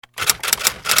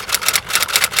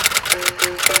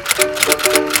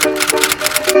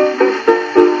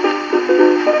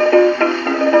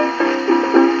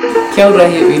Kia ora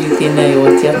he uri tēnei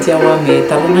o Te Atiawa me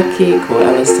Taranaki, ko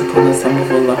Alice Tupuna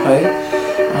Samavola Ho.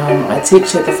 I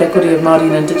teach at the Faculty of Māori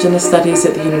and Indigenous Studies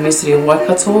at the University of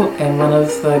Waikato, and one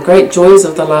of the great joys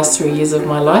of the last 3 years of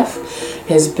my life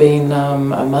has been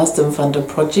a Marsden funded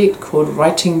project called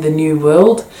Writing the New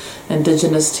World,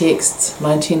 Indigenous Texts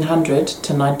 1900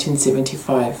 to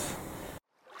 1975.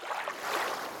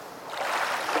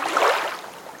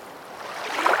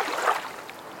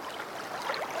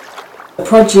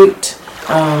 The project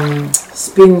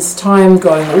spends time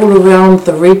going all around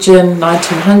the region,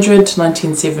 1900 to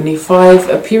 1975,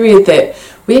 a period that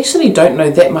we actually don't know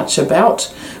that much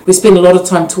about. We spend a lot of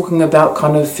time talking about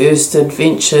kind of first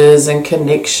adventures and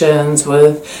connections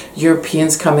with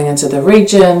Europeans coming into the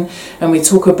region, and we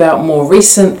talk about more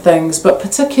recent things, but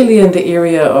particularly in the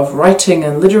area of writing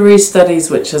and literary studies,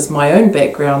 which is my own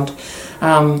background.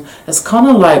 It's kind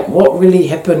of like what really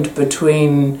happened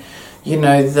between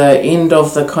the end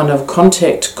of the kind of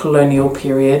contact colonial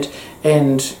period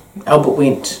and Albert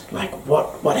Wendt, like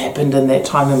what happened in that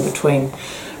time in between.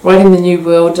 Writing the New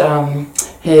World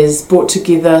has brought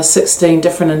together 16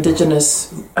 different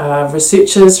Indigenous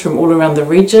researchers from all around the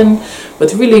region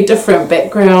with really different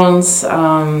backgrounds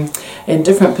and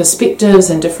different perspectives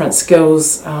and different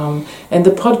skills. And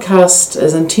the podcast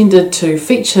is intended to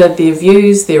feature their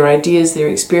views, their ideas, their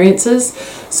experiences,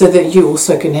 so that you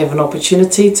also can have an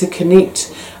opportunity to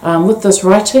connect with this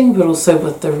writing, but also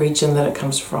with the region that it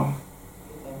comes from.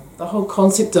 The whole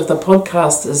concept of the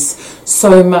podcast is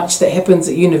so much that happens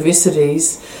at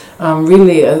universities,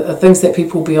 really are things that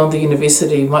people beyond the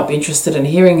university might be interested in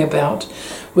hearing about.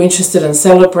 We're interested in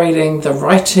celebrating the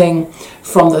writing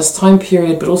from this time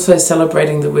period, but also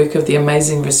celebrating the work of the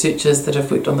amazing researchers that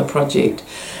have worked on the project.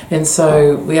 And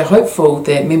so we are hopeful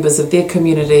that members of their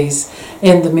communities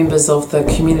and the members of the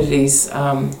communities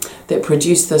that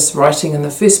produce this writing in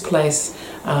the first place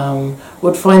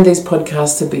would find these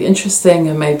podcasts to be interesting,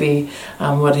 and maybe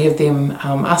would have them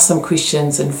ask some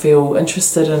questions and feel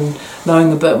interested in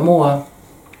knowing a bit more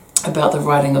about the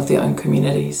writing of their own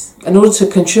communities. In order to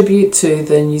contribute to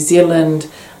the New Zealand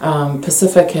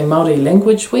Pacific and Māori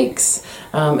Language Weeks,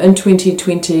 in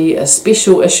 2020 a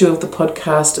special issue of the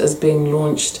podcast is being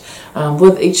launched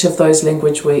with each of those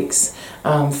language weeks,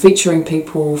 featuring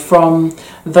people from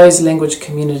those language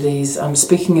communities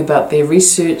speaking about their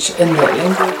research in that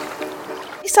language.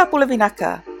 Isa pula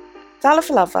vinaka.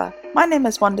 Talafalava. My name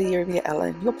is Wanda Yeremia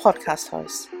Allen, your podcast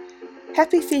host.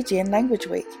 Happy Fijian Language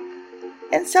Week.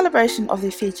 In celebration of the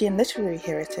Fijian literary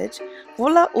heritage,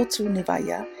 Vula Utu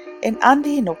Nivaya and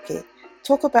Andi Inoke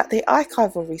talk about their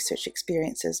archival research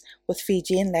experiences with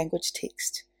Fijian language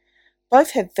text.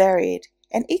 Both have varied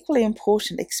and equally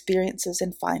important experiences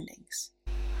and findings.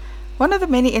 One of the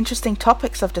many interesting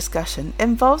topics of discussion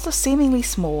involves a seemingly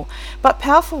small but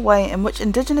powerful way in which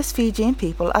Indigenous Fijian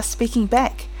people are speaking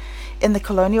back in the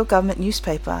colonial government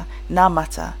newspaper, Ngā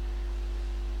Mata.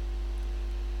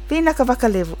 Vinaka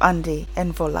Vakalevu Andi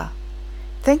and Vola.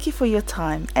 Thank you for your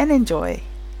time and enjoy.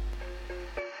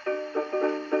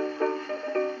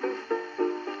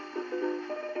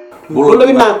 Vola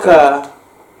Vinaka.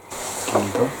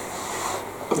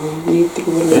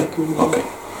 Okay.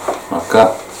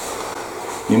 Maka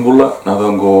nimbula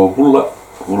nadango bula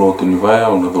ulo tunivaya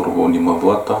unadorogo ni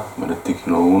maduata manatiki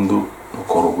no undu no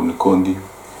korogu ni kondi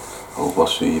au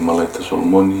basu I Malaita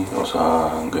Solomoni au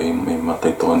sa ngai me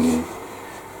mataitoni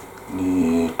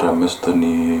ni trimester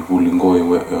ni Vulingoi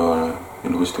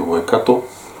University of Waikato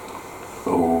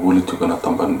au Vuli tukana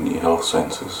tamban ni Health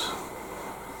Sciences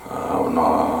na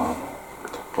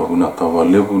wabuna tawa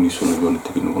levu ni sulubioni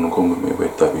tiki nukonokongo me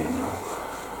waitabi na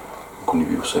kuni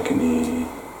biusaki ni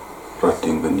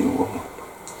Writing the New World.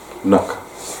 Vinaka.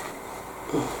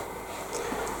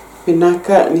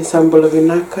 Vinaka ni Sambola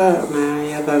Vinaka na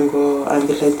yadango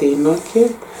Andilete Inoke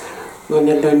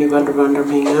ngonelo ni Vandra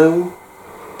Mengau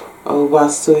au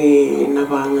wasui na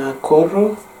vanga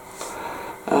koro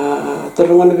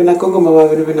torongona Vinaka ko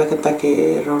mawawina Vinaka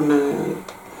take rona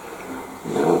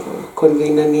na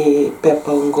konvina ni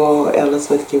Pepa Ungo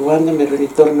Elizabeth Kiwanda meroni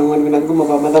torongona Vinaka ko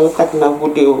mawamadala tak na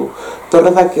vudio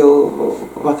torada ke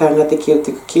wakanga te kio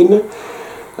te kina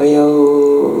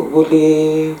eu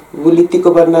vuli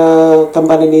tiko bana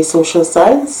tambana ni social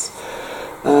science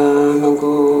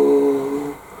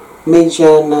nongo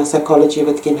major na psychology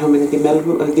with kin human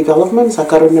development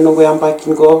sakarone nongo yamba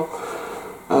kingo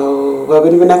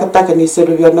wabeni nakataka ni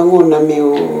seruvia nango na me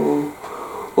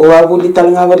o wabuli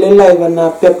talanga valela ivana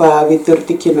Pepa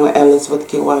viturtikino Elizabeth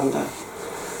Kiwanda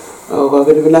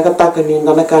wabeni nakataka ni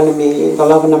ndanakana me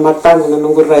ndalavana matanga na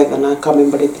nongo raiva na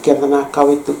kamembari tikenda na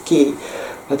kawituki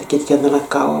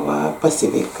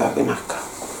Pacifica Vinaka.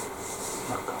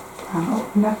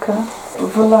 Naka,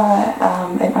 Vula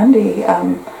and Andy,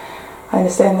 I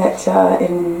understand that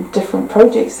in different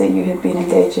projects that you have been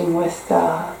engaging with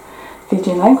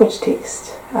Fijian language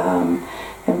text, and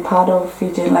part of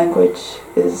Fijian language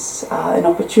is an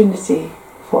opportunity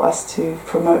for us to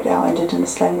promote our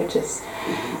Indigenous languages.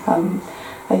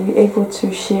 Are you able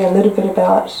to share a little bit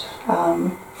about,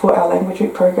 for our Language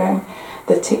Week program,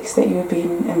 the text that you've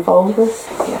been involved with?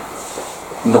 Yeah.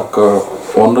 Naka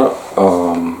Wanda,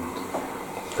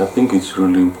 I think it's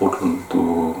really important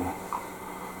to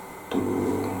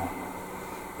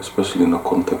especially in a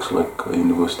context like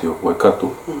University of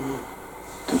Waikato,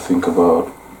 to think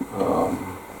about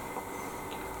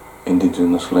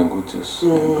Indigenous languages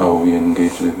and how we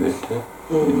engage with it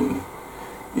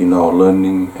in our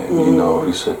learning and in our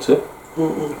research.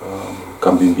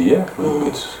 Kambimbi,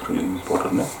 it's really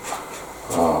important.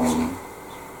 I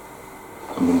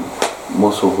mean,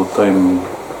 most of the time,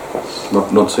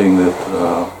 not saying that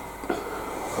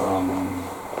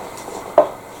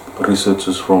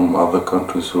researchers from other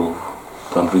countries who've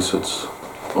done research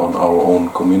on our own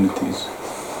communities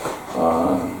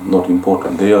are not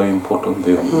important. They are important.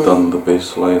 They've done the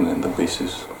baseline and the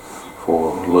basis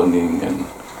for learning and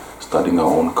studying our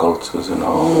own cultures and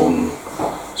our own,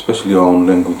 especially our own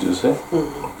languages and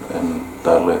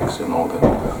dialects and all that.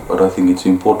 But I think it's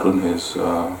important as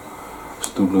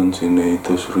students in a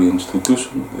tertiary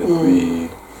institution that we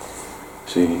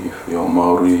say, if you're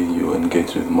Maori, you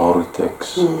engage with Maori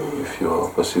texts. If you're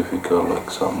Pacifica, like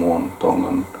Samoan,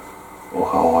 Tongan, or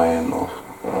Hawaiian, or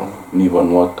Ni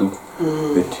Vanuatu,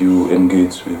 that you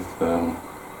engage with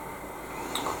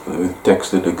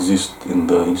texts that exist in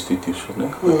the institution,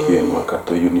 like here in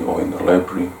Waikato Uni or in the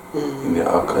library, in the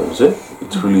archives.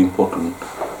 It's really important.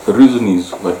 The reason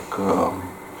is, like,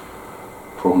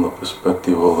 from the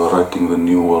perspective of the Writing the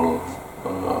New World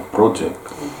project,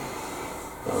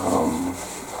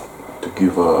 to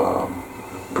give a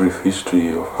brief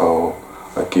history of how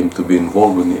I came to be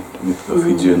involved in it with the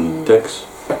Fijian text.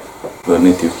 The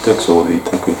native text, or the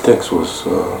Itakui text, was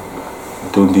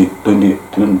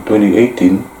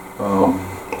 2018.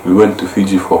 We went to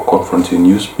Fiji for a conference in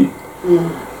USP.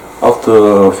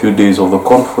 After a few days of the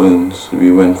conference,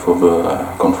 we went for the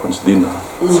conference dinner.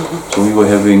 So we were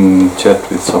having chat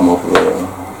with some of the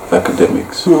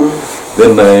academics.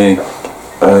 Then I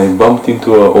bumped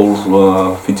into an old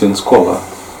Fijian scholar,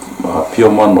 Pio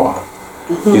Manoa.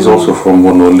 He's also from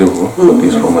Honolulu, but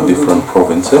he's from a different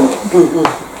province.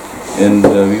 And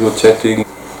we were chatting.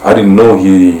 I didn't know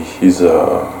he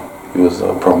was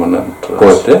a prominent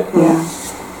poet.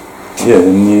 Yeah,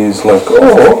 and he's like,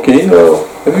 oh, okay.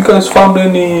 Have you guys found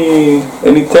any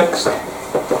text?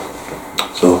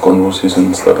 So the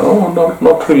conversation started. Oh,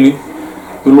 not really.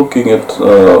 We're looking at.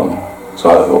 So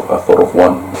I thought of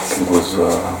one. It was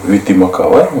Viti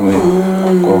Makawa.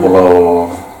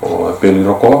 O Peli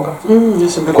Rokolanga.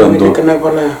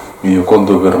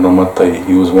 Kondo Vernamatai.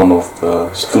 He was one of the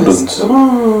students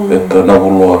at the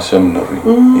Navuloa Seminary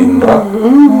in Ra.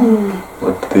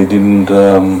 But they didn't.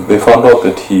 They found out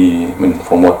that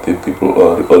from what the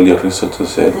earlier researchers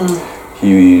said,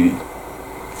 he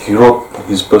wrote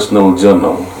his personal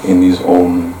journal in his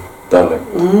own dialect,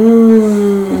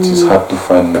 which is hard to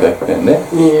find back then,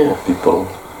 for people.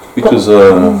 Which was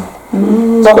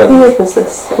what year was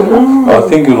this? I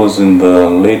think it was in the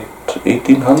late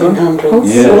 1800s.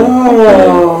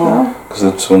 Yeah, because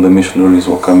that's when the missionaries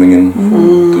were coming in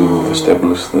to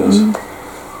establish the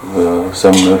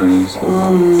seminaries,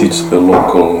 teach the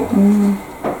local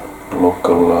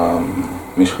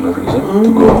missionaries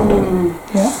to go out and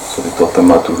so they taught them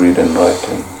how to read and write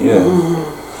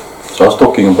so I was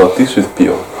talking about this with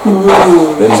Pio.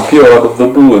 Then Pio out of the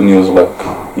blue, and he was like,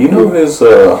 there's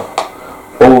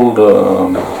old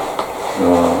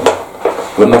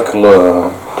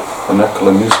vernacular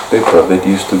newspaper that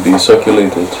used to be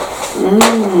circulated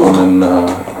on an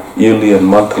yearly and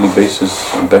monthly basis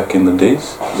back in the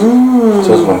days. So I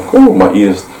was like, oh, my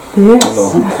ears, like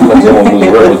someone who's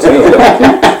rabbit tail.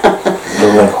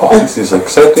 They're like, oh, this is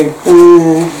exciting.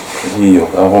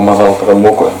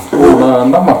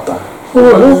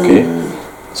 Okay.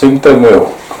 Same time,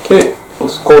 okay,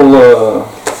 let's call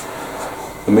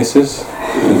the missus,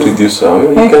 introduce her.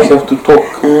 You guys have to talk.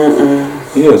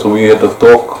 Yeah, so we had a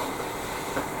talk.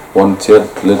 One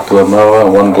chat led to another,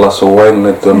 one glass of wine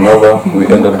led to another. We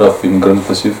ended up in Grand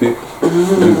Pacific,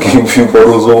 drinking a few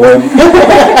bottles of wine.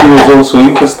 He was also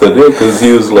interested, because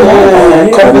he was like...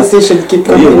 conversation keep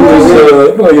on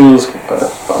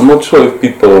I'm not sure if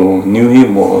people knew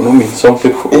him or some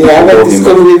people I like this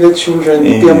with the children,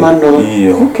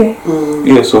 Okay.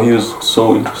 Yeah, so he was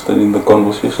so interested in the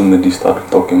conversation that he started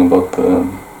talking about the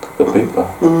the paper.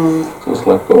 So it's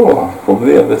like, from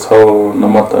there, that's how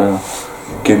Namata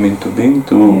came into being,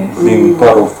 to being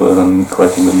part of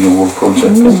writing the New World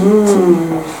Project.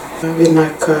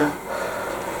 Vinaka,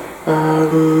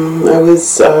 I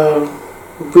was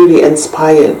really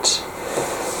inspired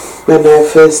when I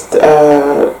first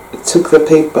took the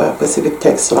paper, Pacific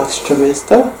Text last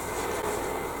trimester.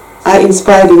 I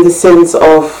inspired in the sense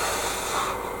of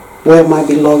where my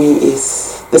belonging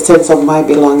is, the sense of my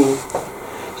belonging,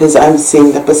 as I'm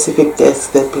seeing the Pacific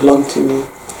Text that belong to me.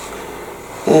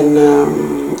 And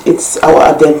it's our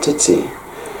identity,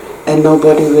 and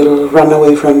nobody will run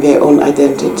away from their own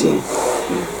identity.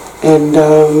 And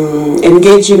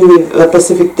engaging with the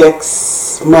Pacific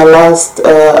Text, my last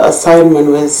assignment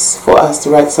was for us to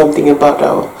write something about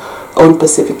our own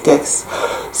Pacific Text.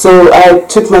 So I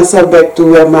took myself back to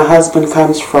where my husband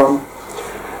comes from,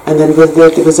 and then with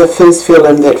that, it was a first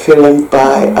film that filmed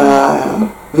by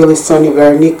Willisoni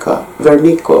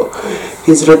Vernico.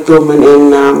 He's Rotuman,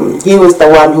 and he was the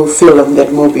one who filmed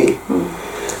that movie.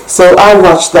 So I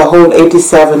watched the whole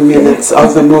 87 minutes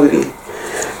of the movie,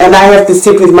 and I have to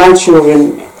sit with my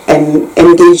children and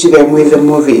engage them with the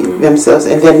movie themselves,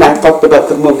 and then I talked about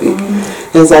the movie.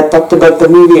 As I talked about the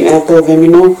movie, and I told them,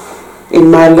 in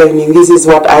my learning, this is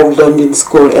what I've learned in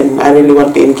school, and I really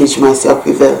want to engage myself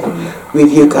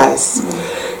with you guys.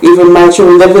 Even my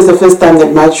children, that was the first time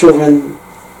that my children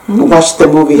watched the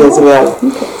movie as well.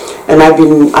 And I've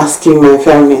been asking my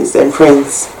families and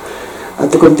friends,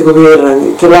 it's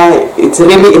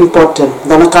really important.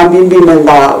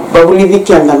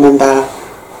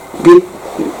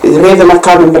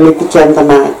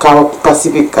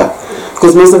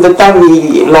 Because most of the time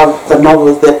we love the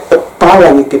novels that the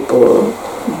Palani people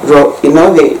wrote, they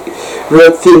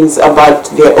wrote things about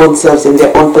their own selves and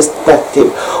their own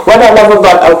perspective. What I love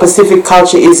about our Pacific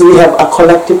culture is we have a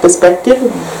collective perspective,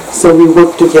 so we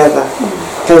work together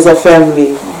as a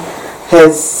family.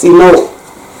 As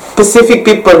Pacific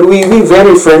people, we're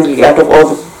very friendly out of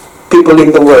all the people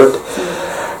in the world.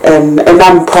 And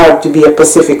I'm proud to be a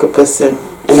Pacific person,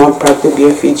 and I'm proud to be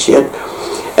a Fijian.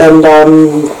 And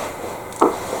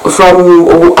from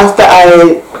after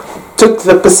I took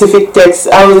the Pacific Text,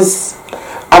 I was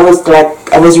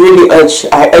really urged.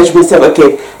 I urged myself,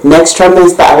 okay, next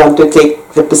trimester I want to take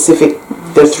the Pacific,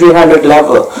 the 300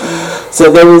 level. So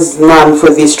there was none for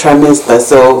this trimester.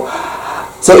 So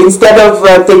instead of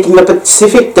taking the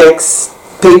Pacific Text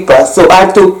paper, so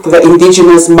I took the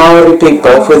Indigenous Maori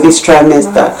paper for this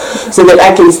trimester, so that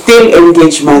I can still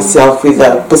engage myself with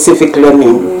the Pacific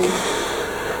learning.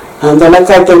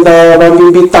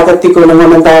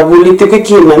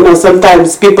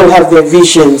 Sometimes people have their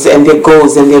visions and their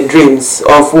goals and their dreams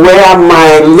of where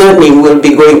my learning will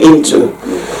be going into.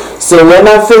 So when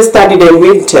I first studied in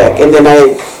WinTech, and then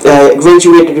I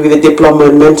graduated with a diploma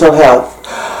in mental health,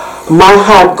 my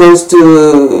heart goes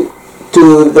to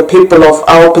the people of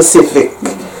our Pacific.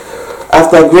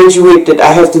 After I graduated,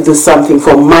 I have to do something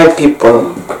for my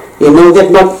people.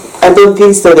 I don't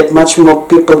think so that much more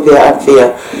people there are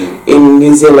there in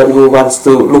New Zealand who wants to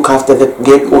look after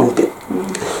their own people.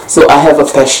 So I have a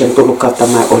passion to look after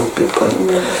my own people.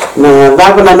 Na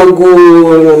vago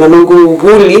nanongu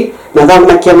buli, na vago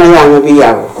na kia mayanga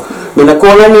viyao. Mena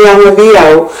kola ni yanga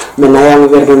viyao, mena yanga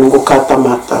verna nungu kata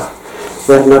mata.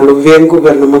 Verna luvengu,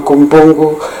 verna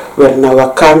makumbongu, verna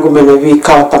wakangu, mena vi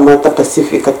kata mata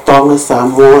Pacifica, Tonga,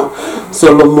 Samoa,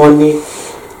 Solomoni.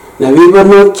 Na viva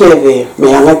no keve,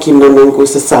 meanga kino nungu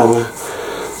sasanga.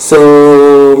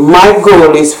 So my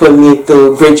goal is for me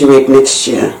to graduate next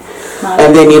year.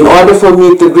 And then in order for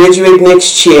me to graduate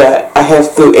next year, I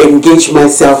have to engage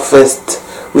myself first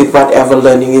with whatever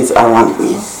learning is around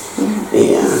me.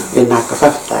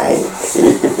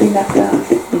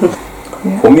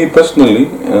 For me personally,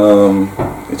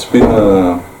 it's been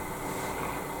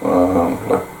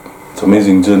it's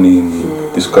amazing journey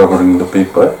in discovering the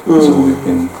paper. So we've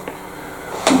been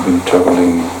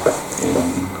traveling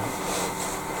in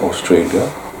Australia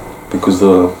because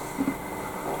I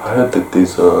heard that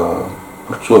there's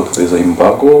an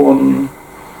embargo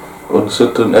on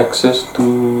certain access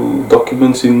to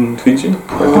documents in Fiji,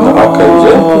 like in the archives.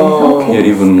 Yeah,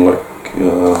 even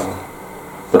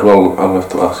but I'll have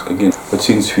to ask again. But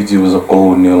since Fiji was a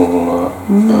colonial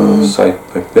site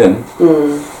back then,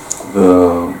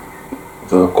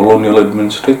 the colonial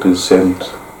administrators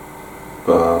sent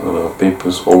the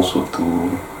papers also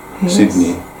to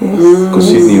Sydney, because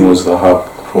Sydney was the hub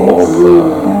for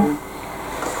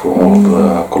all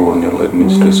the colonial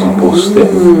administration posts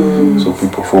there. So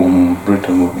people from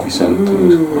Britain would be sent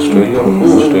to Australia, from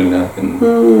Australia, and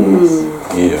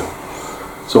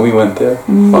So we went there,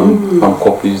 found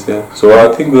copies there. So I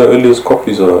think the earliest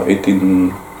copies are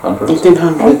 1800s.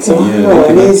 1800s.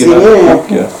 Yeah, Amazing.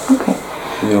 Yeah. Okay.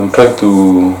 Yeah, I'm trying to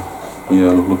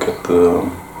look at the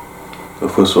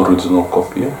first original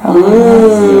copy. Yeah.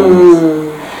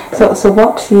 So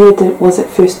what year was it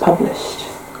first published?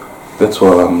 That's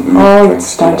what I'm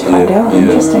it's trying to find out. Yeah.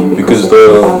 Interesting. Because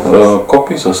the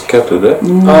copies are scattered, so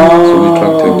we're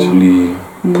trying to actually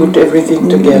put everything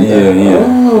together.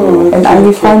 Yeah. And are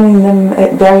you finding them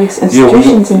at various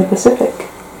institutions in the Pacific?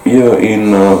 Yeah,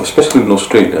 especially in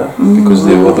Australia, because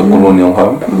they were the colonial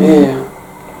home. Yeah.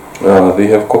 They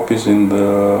have copies in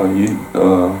the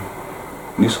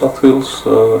New South Wales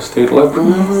State Library.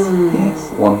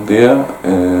 Yes. One there,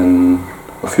 and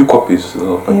a few copies,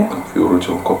 a few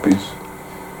original copies.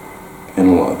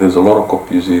 And there's a lot of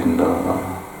copies in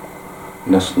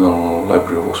National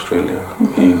Library of Australia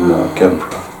in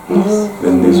Canberra. Yes.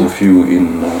 Then there's a few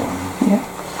in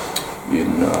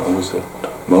what's that?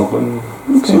 Melbourne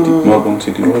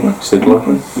City Library, State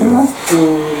Library. Yeah.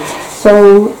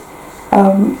 So,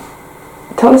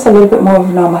 tell us a little bit more of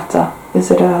Ngā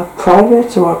Is it a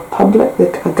private or a public,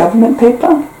 a government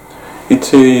paper?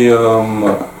 It's a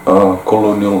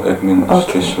colonial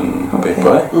administration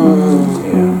paper.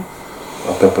 Yeah.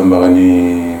 A paper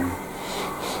magani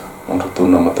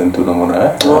Antutuna Matentuna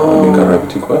Mona.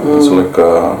 It's like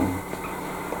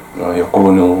a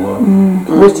colonial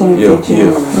written in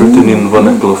Fijian. Written in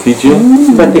vernacular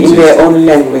Fijian. But in their own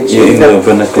language. Yeah, in the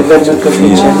vernacular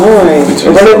Fijian.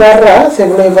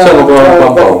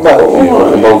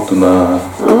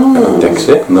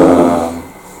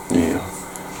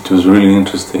 It was really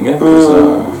interesting.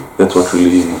 That's what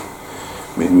really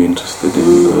made me interested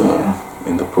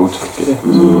in the project.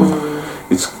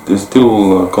 So it's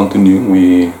still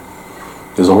continuing.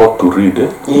 There's a lot to read.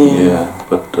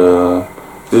 But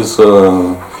there's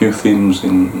a few themes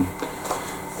in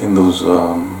those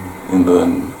in the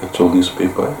actual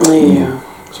newspaper.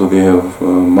 So they have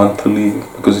monthly,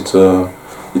 because it's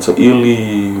a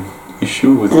yearly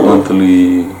issue with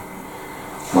monthly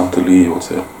monthly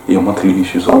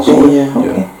issues also.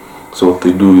 So what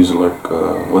they do is like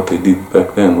what they did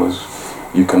back then was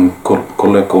you can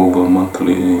collect all the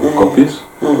monthly copies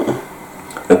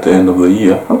at the end of the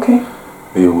year.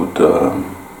 They would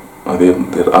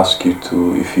they'd ask you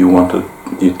to, if you wanted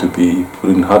it to be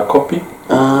put in hard copy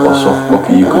or soft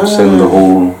copy, you could send the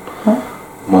whole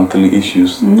monthly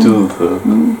issues to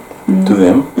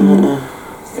them,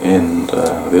 and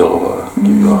they'll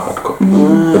give you a hard copy.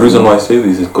 The reason why I say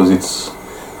this is because it's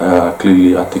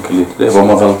clearly articulated.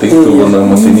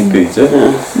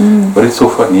 But it's so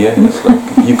funny. It's like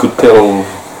you could tell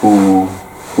who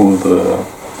the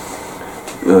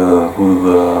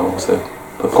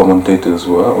commentators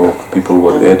were, or people who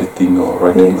were editing or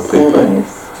writing the paper,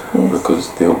 because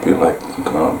they'll be like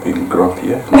being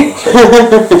grumpy.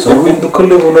 So we do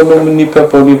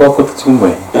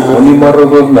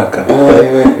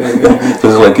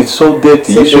it's like it's so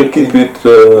dirty. You should keep it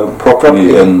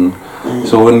properly, and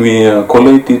so when we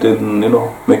collate it and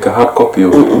make a hard copy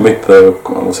or make the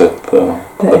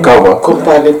cover,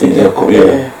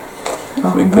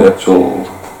 make the actual.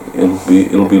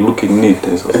 It'll be looking neat.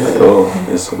 It's like,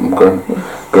 there's some grumpy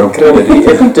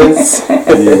evidence.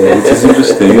 It is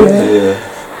interesting.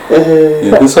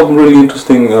 There's something really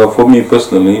interesting for me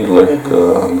personally, like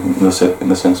in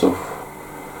the sense of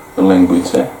the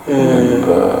language and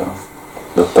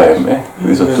the time.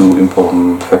 These are two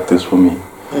important factors for me.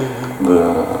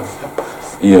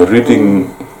 Reading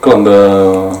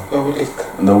the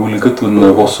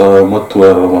Wilikatun Vosa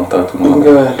Matuara Mantatu.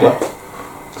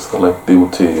 So like they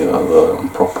would say the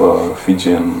proper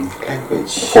Fijian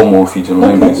language, formal Fijian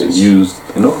language used,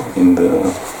 in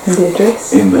the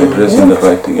address, in the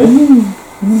writing,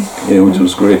 which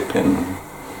was great.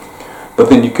 But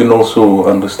then you can also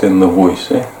understand the voice,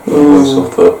 the voice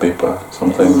of the paper.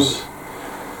 Sometimes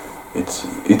it's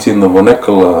in the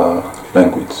vernacular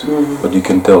language, but you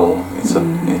can tell it's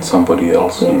somebody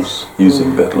else who's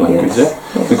using that language,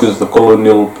 because the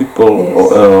colonial people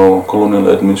or colonial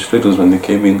administrators, when they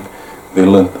came in, they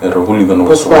learned Rahuligan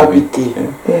was so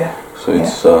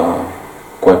it's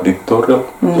quite dictatorial.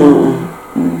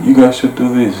 You guys should do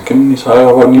this. Kami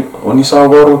oni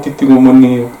sawaro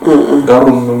titingomani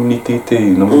garun nomini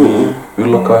tite nomini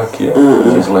wilakaki.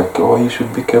 It's like, you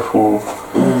should be careful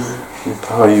with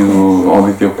how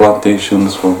with your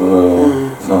plantations for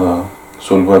the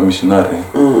Solva missionary.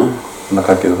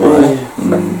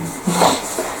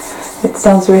 It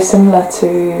sounds very similar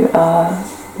to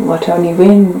what only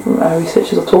when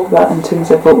researchers will talk about in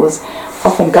terms of what was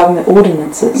often government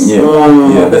ordinances.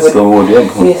 That's the word.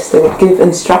 Yes, they would give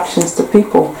instructions to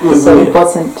people, so it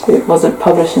wasn't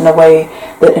published in a way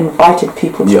that invited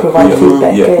people to provide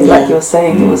feedback. Like you were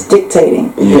saying, it was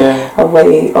dictating a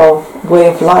way of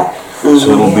life.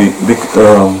 So it'll be big.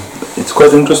 It's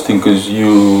quite interesting because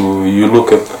you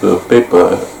look at the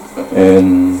paper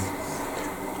and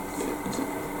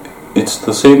it's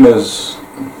the same as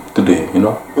today, you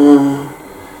know.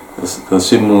 The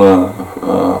similar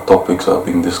topics are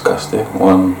being discussed there.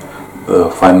 One, the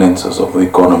finances of the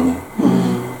economy.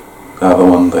 The other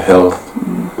one, the health.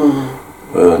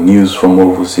 News from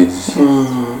overseas.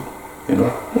 You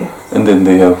know. And then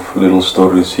they have little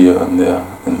stories here and there,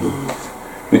 and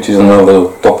which is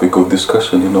another topic of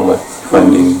discussion, you know, like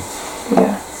finding.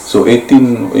 So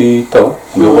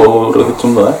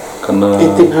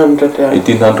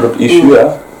 1800 issue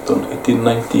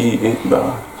 1898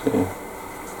 ba.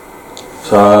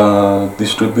 Sa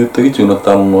distributor itu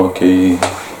natamo kay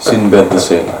Sinbad the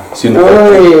Sailor.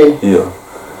 Yeah.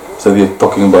 So they're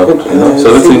talking about, you know,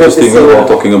 so that's interesting. We're all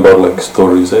talking about like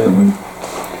stories. I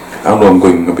know I'm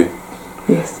going a bit.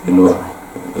 Yes. You know.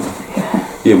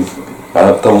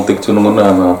 Talong tiktu nung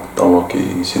na talong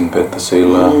kay Sinbad the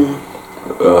Sailor.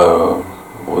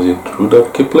 Was it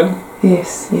Rudyard Kipling?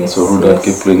 Yes. So Rudyard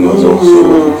Kipling was also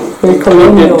very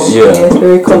colonial. Yes,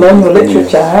 very colonial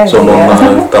literature. So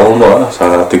talong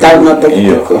sa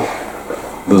tiktu.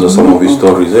 Those are some of his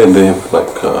stories, and they have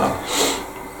like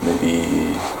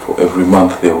maybe for every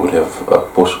month they would have like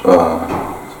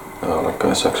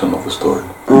a section of the story.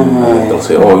 And they'll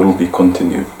say, "Oh, it will be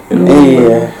continued." You know?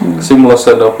 Similar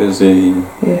setup as a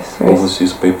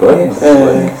overseas paper. It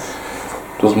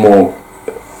was more.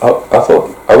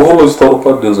 I've always thought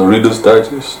about there's a Reader's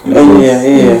Digest. You know,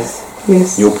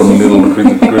 Yes. You open a little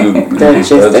Reader's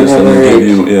Digest and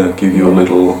then give you a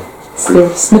little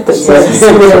snippets.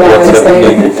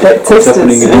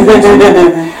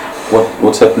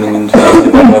 What's happening in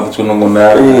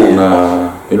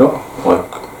you know,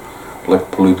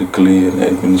 like politically and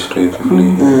administratively,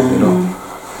 you know.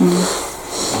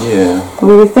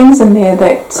 Were there things in there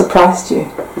that surprised you?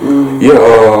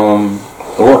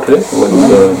 A lot, like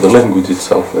the language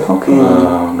itself. The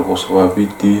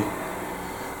Wasawabiti.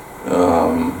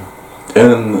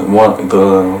 And one of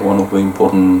the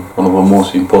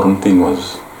most important thing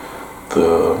was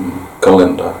the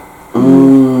calendar.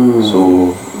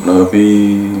 So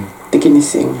nabi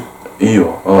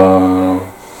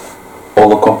all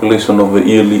the compilation of the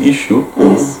yearly issue.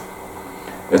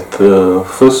 At the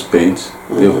first page,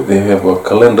 they have a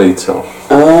calendar itself.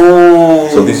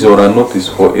 So this is what I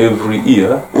noticed for every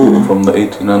year from the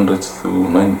 1800s to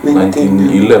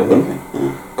 1911.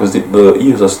 Because the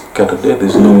years are scattered there,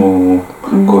 there's no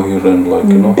coherent, like,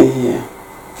 you know.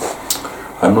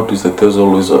 I noticed that there's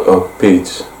always a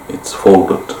page, it's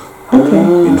folded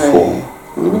in four,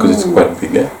 because it's quite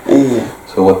big.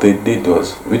 So what they did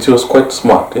was, which was quite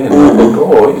smart, and I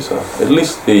thought, at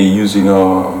least they're using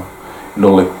our, you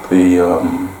know, like they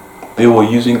were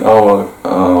using our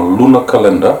lunar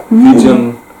calendar,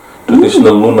 Fijian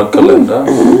traditional lunar calendar,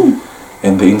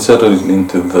 and they inserted it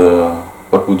into the,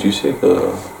 what would you say,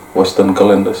 the Western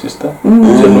calendar system,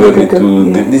 January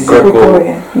to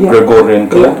Gregorian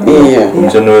calendar,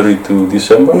 January to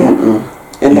December,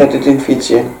 and had it in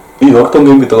Fijian. Waktu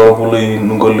nggak kita kalau boleh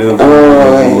nunggu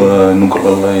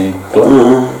lalai,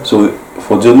 so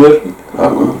for January,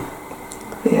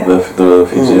 the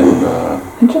Fijian.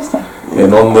 Interesting.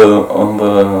 And on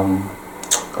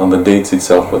the dates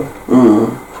itself,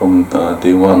 from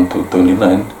day 1 to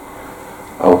 29.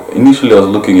 Initially I was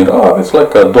looking at, it's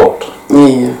like a dot.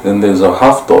 Then there's a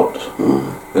half dot.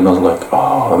 Then I was like,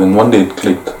 then one day it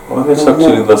clicked. That's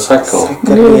actually the cycle.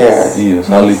 Yes,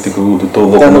 halitiku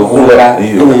todo hula.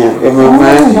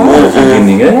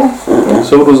 Beginning,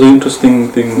 So it was an interesting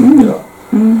thing.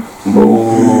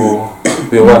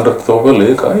 We wondered over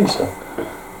guys.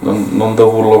 Non da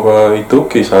hula ba itu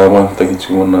kisah kita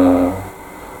cuma na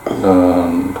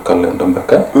kalender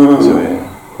mereka. So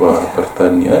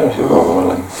pertanian,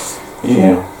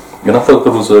 and I thought that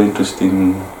was an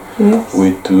interesting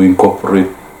way to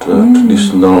incorporate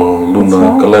traditional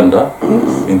lunar calendar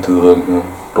into the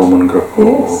Roman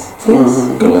Greco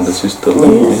calendar system.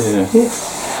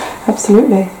 Yes,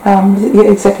 absolutely.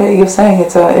 Exactly what you're saying.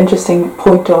 It's an interesting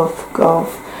point of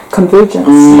convergence.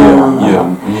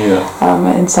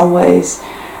 In some ways,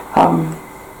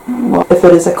 if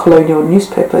it is a colonial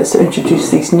newspaper, it's to introduce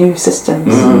these new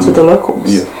systems to the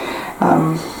locals.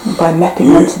 By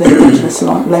mapping onto the indigenous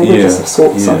languages of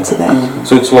sorts onto that.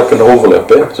 So it's like an overlap,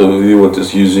 So you were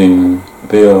just using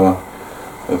their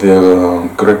their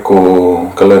Greco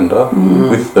calendar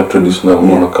with the traditional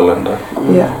lunar calendar.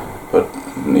 But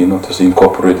just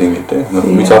incorporating it,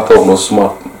 which I thought was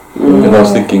smart. And I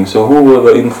was thinking, so who were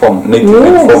the native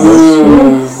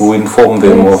informers who informed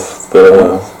them of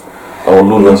our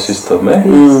lunar system?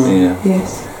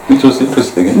 Which was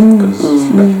interesting.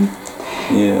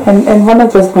 And one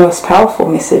of the most powerful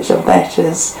message of that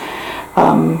is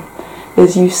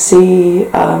you see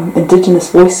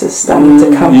indigenous voices starting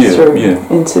to come through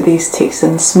into these texts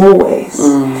in small ways.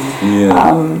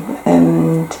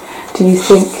 And do you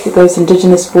think those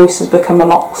indigenous voices become a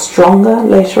lot stronger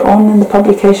later on in the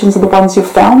publications of the ones you've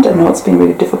found? I know it's been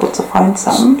really difficult to find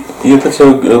some. Yeah, that's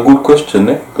a good question.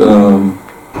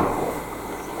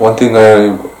 One thing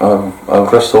I've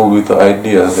wrestled with the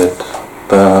idea that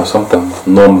sometimes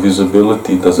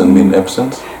non-visibility doesn't mean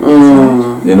absence.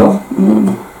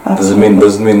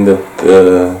 Doesn't mean that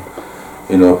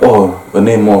the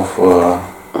name of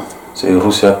say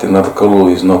Rusiate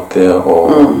Natakalu is not there,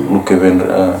 or Luke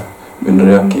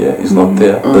Venriaki is not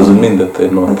there. Doesn't mean that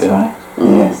they're not there. Right.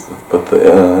 Yes. But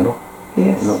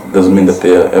doesn't mean that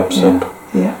they are absent.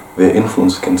 Their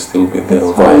influence can still be there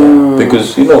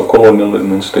because colonial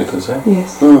administrators.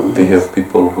 They have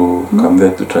people who come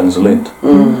there to translate.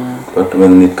 But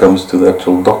when it comes to the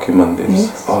actual document,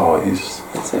 it's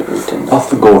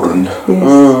Arthur Gordon,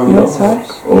 that's right.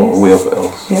 or whoever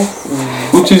else.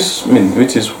 Which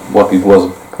is what it was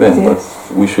back then. But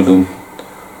we shouldn't.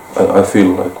 I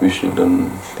feel like we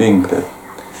shouldn't think that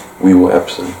we were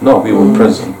absent. No, we were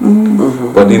present.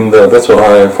 But that's what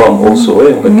I found also,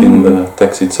 in the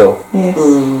text itself.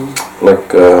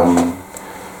 Like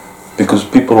because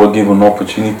people were given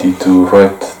opportunity to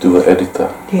write to the editor.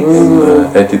 And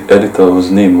the editor's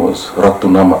name was Ratu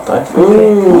Namata.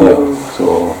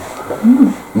 So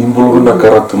Nimbulunda ka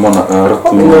Ratu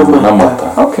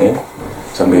Namata.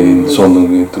 Sampai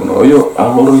sonung itu. Yo,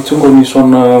 aloro itu ni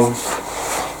sona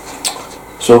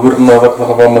soberna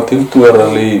vakavamatil tu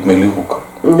arali melibuka.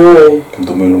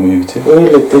 Kento melu itu.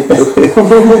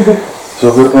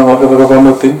 Soberna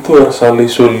vakavamatil tu arsali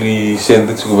soli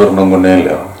sendit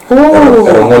gubernamental.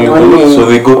 So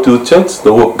they go to church,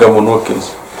 the government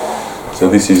workers. So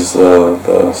this is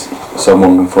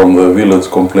someone from the village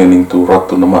complaining to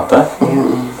Ratu Namata.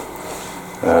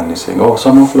 And he's saying,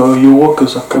 some of you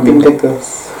workers are coming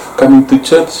to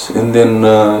church and then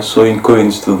showing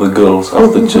coins to the girls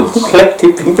after church.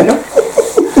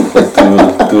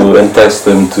 to entice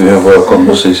them to have a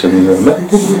conversation with them.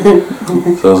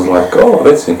 So I was like,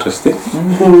 that's interesting.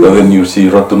 So then you see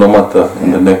Ratu Namata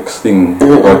in the next thing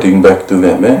writing back to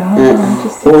them.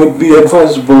 It'd be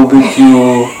advisable that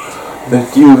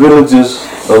you villagers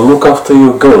look after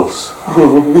your girls.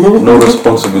 No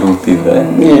responsibility there.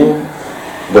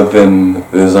 But then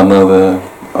there's another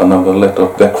letter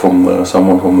back from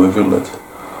someone from the village.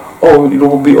 It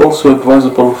will be also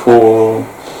advisable for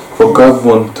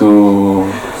government to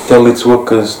tell its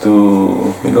workers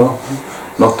to,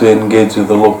 not to engage with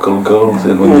the local girls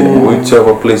and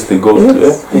whichever place they go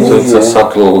to. So it's a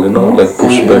subtle, like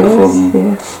pushback from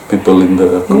people in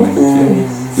the community,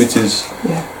 which is,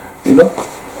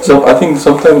 So I think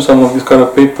sometimes some of these kind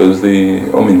of papers,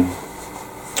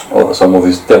 or some of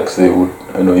these texts, they would,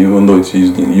 even though it's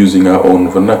using our own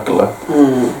vernacular,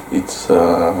 it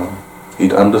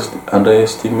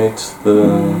underestimates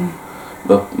the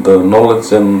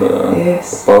knowledge and the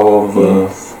power of the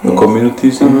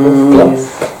communities in the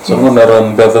so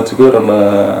naran beda juga na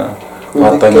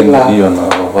watangin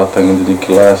jadi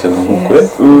kelas yang buku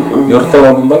yor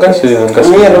talam bagasi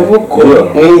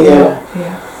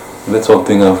that's one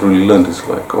thing I've really learned is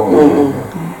like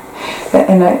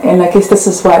and I guess this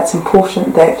is why it's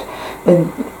important that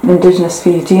Indigenous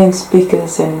Fijian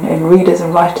speakers and readers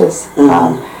and writers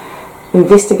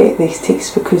investigate these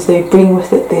texts, because they bring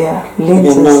with it their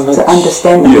lenses to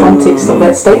understand the context of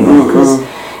that statement. Because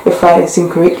if I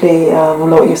assume correctly,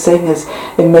 what you're saying is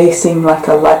it may seem like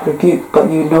a light rebuke,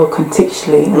 but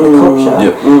contextually in the culture,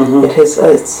 it's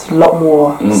a lot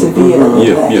more severe than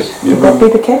that. Would that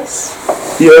be the case?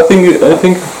 Yeah, I think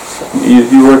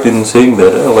you're right in saying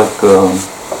that.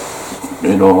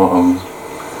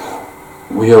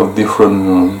 We have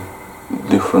different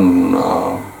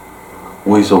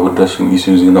ways of addressing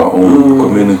issues in our own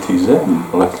communities.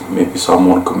 Like maybe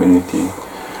Samoan community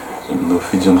and the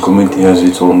Fijian community has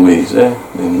its own ways.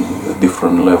 In the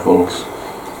different levels,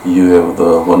 you have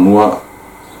the Vanua,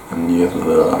 and you have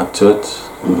the church,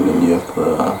 and then you have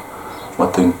the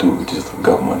Matentu, which is the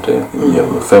government, and you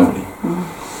have the family.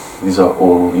 These are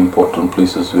all important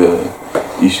places where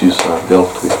issues are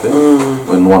dealt with.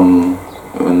 When one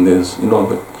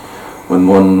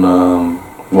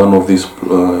of these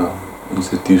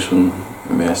institution,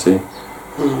 may I say,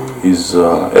 is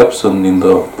absent in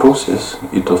the process,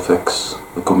 it affects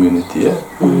the community. Yeah?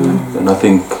 And I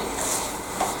think,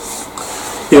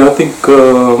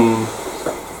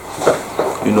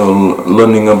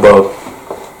 learning about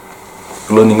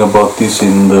this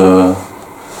in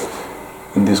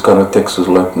this kind of texts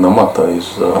like Namata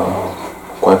is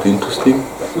quite interesting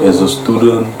as a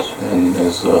student and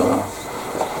as a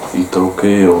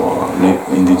Itoke or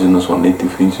indigenous or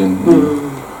native Fijian.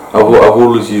 I've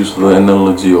always used the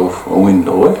analogy of a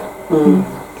window,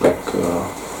 like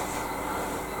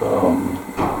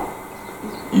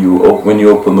when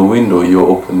you open the window, you're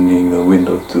opening a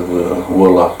window to the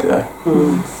world out there.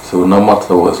 So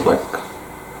Namata was like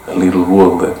a little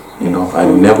world that I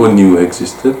never knew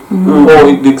existed, or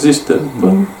it existed,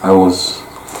 but I was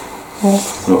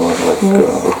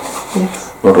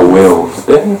not aware of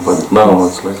it. But now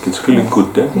it's like it's really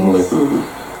good.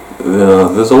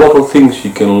 There's a lot of things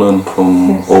you can learn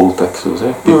from old texts.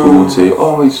 People would say,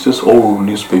 "Oh, it's just old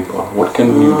newspaper. What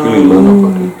can you really learn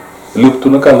about it?" Live to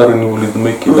na kandar ni ulit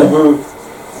make it.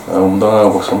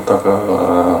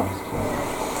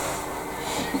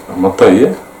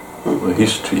 Matai,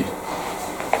 history,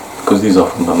 because these are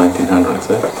from the 1900s,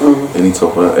 and it's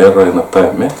of an era and a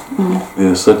time.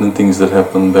 There are certain things that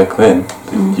happened back then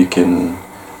that you can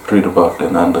read about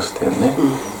and understand.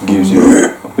 Gives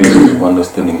you a basic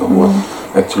understanding of what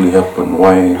actually happened,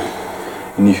 why,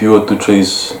 and if you were to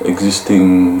trace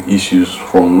existing issues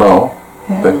from now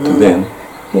back to then,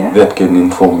 that can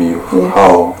inform you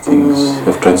how things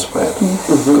have transpired,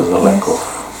 because the lack of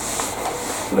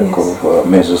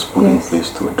measures put in place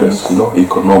to address,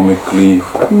 economically,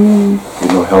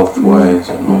 health-wise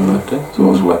and all that.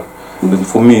 So it's like,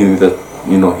 for me, that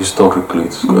historically,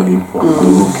 it's quite important to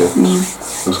look at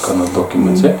those kind of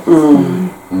documents.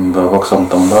 And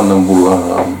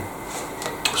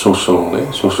socially,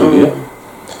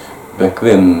 back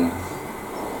then,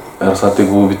 sate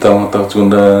ko bitang ta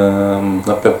tsunda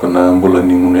napep na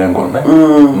bulan ni munyangon.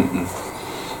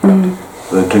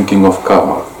 The drinking of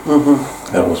kava.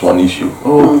 That was one issue.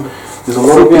 There's a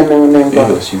lot of people.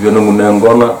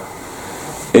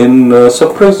 And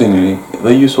surprisingly,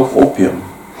 the use of opium.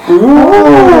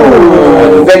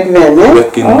 Back then,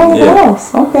 Back in,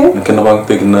 okay. Kenapa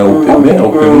kita kena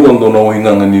opium? Opium itu untuk orang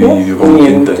hingang ni di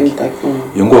pemerintah.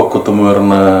 Yang gua ketemu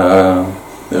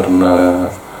erna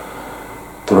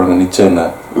turang ni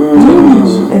China.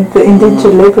 And the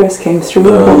indentured laborers came through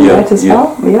that as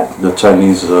well. The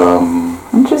Chinese.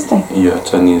 Interesting.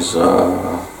 Chinese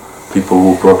people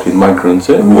who brought in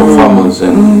migrants, were farmers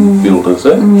and builders.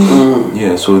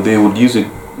 So they would use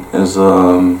it as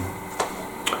a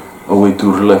way to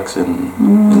relax and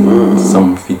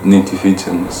some native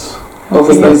Fijians.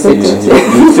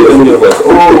 And you're like,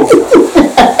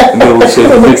 and they would say,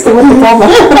 well,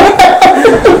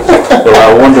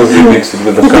 I wonder if you mix it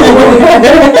with the kava.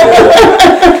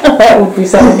 That would be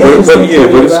something interesting.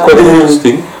 But it's quite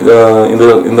interesting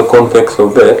in the context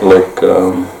of that, like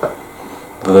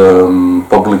the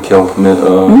public health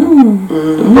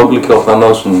public health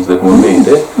announcements that were made.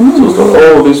 So it's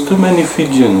like, there's too many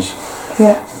Fijians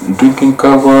drinking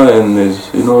kava, and there's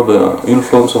the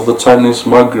influence of the Chinese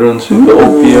migrants with the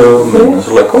opium, and it's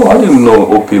like, I didn't know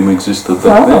opium existed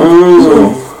back then.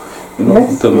 So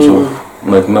in terms of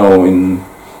like now in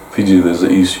Fiji, there's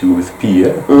an issue with P,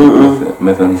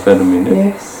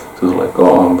 methamphetamine. So it's like,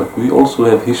 but we also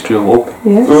have history of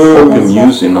opium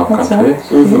use in our country,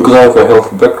 because I have a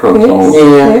health background.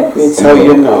 It's how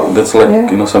that's like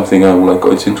something I'm like,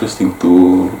 it's interesting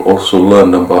to also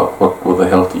learn about what were the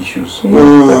health issues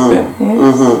back then.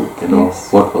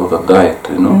 What was the diet,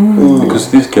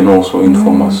 because this can also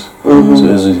inform us. So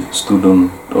as a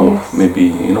student of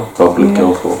maybe public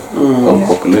health or health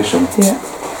population,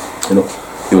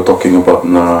 you were talking about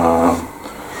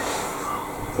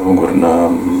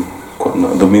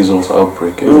the measles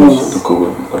outbreak. It took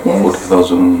over like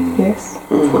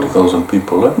 40,000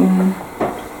 people.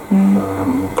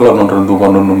 Kalau nonton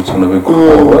sana beku,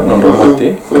 nonton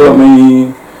mati. Kalau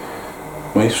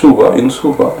may Suva in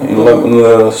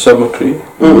the cemetery,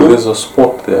 there's a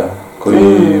spot there.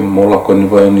 Koi mola koni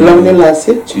ba ni.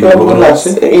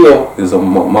 There's a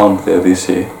mount there. They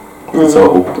say. It's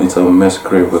a mass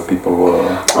grave where people were.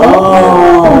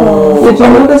 Did you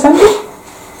know the something?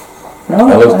 No,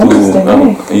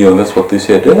 that's what they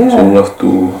said. So we'll have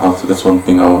to. That's one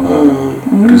thing I want to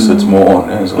research more on.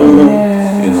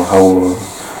 How.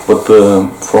 But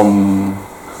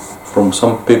from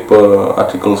some paper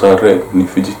articles I read in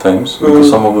Fiji Times,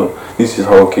 because this is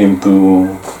how I came to.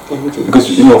 Because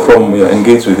from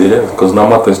engage with it, because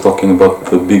Namata is talking about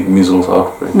the big measles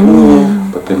outbreak.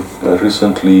 But then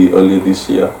recently, earlier this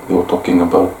year, they were talking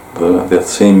about that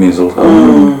same measles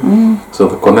outbreak. So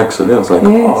the connection there was like,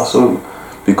 so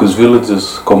because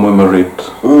villages commemorate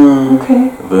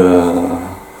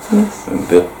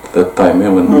that time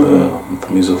when the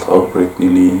measles outbreak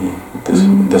nearly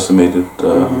decimated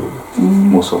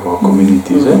most of our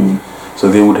communities. So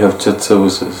they would have church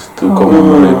services to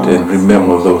commemorate and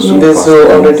remember those who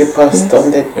already passed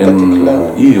on that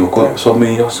particular. So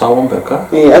many years back.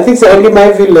 Yeah, I think it's only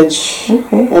my village,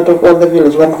 out of all the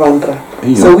village, one Vandra.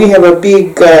 So we have a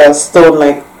big stone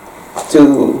like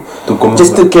to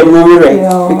commemorate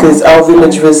because our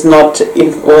village was not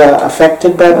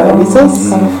affected by the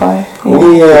measles.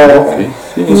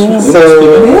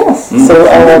 So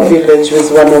our village was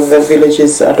one of the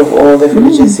villages out of all the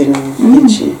villages in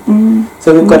Fiji.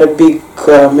 So we've got a big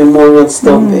memorial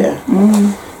stone there.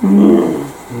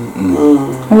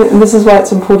 And this is why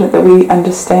it's important that we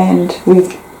understand,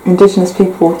 Indigenous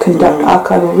people conduct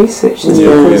archival research,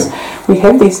 because we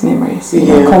have these memories.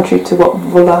 Contrary to what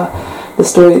the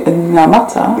story in Ngā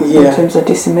Mata, in terms of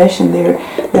decimation, there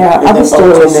are other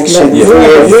stories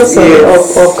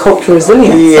of cultural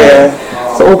resilience.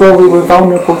 So although we were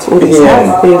vulnerable to all these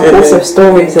harms, there are also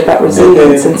stories about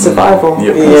resilience and survival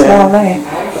as well.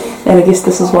 And I guess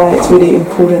this is why it's really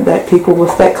important that people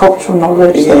with that cultural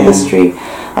knowledge, that history,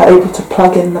 are able to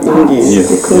plug in the past,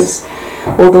 because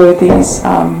although these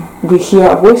we hear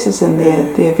our voices in there,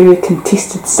 they're very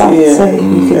contested sites.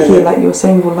 You can hear, like you were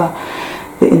saying, Wula,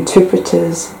 the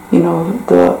interpreters,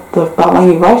 the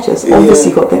Balangi writers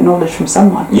obviously got that knowledge from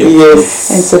someone.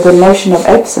 And so the notion of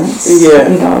absence,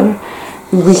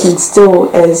 we can still,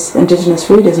 as Indigenous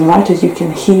readers and writers, you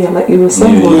can hear, like you were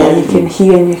saying, you can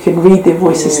hear and you can read their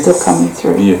voices still coming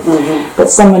through. But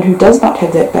someone who does not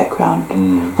have that background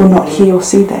will not hear or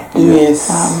see that.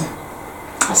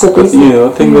 So I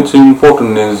think what's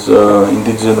important is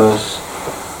Indigenous,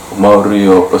 Maori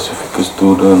or Pacific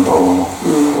student or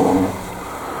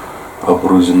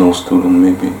Aboriginal student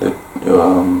maybe, that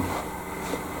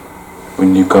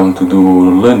when you come to do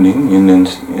learning in an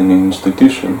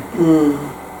institution,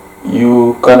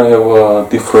 you kind of have a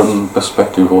different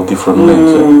perspective or different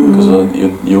lens, because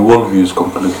your worldview is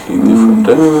completely different.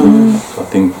 So I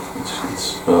think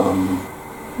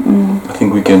I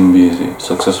think we can be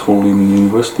successful in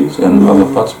universities and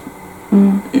other parts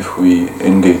if we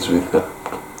engage with that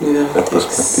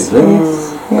perspective.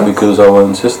 Because our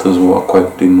ancestors were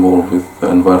quite involved with the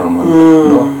environment.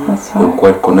 They were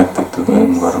quite connected to the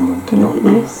environment.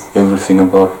 Everything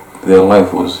about their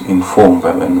life was informed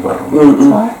by the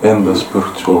environment and the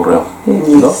spiritual realm.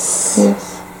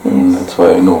 And that's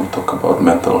why we talk about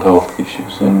mental health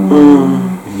issues.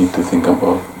 We need to think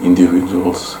about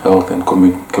individuals' health and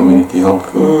community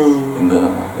health in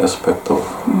the aspect of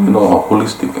a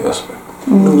holistic aspect.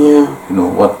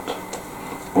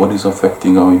 What is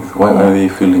affecting our youth? Why are they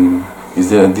feeling? Is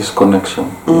there a disconnection?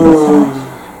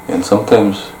 And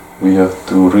sometimes we have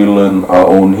to relearn our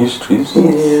own histories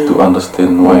to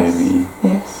understand why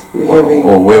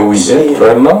or where we at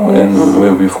right now and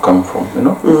where we've come from. And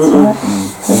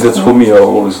that's for me. I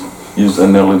always use the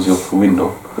analogy of a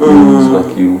window. It's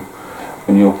like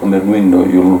when you open that window,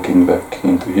 you're looking back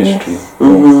into history.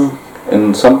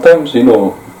 And sometimes,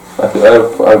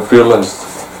 I've realized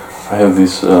I have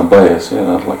this bias,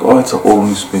 I'm like, it's an old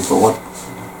newspaper,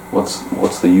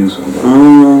 what's the use of that?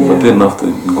 But then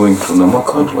after going through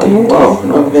Namaka, I'm like, wow,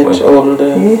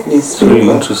 it's really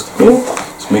interesting.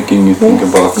 It's making you think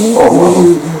about,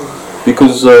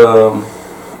 because,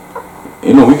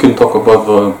 we can talk about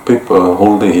the paper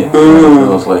whole day, It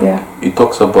was like, it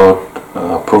talks about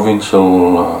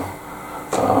provincial,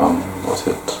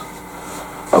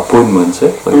 appointments,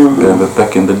 like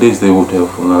back in the days they would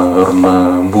have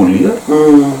Buli.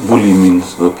 Buli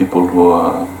means the people who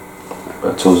are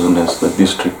chosen as the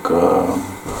district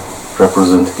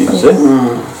representatives.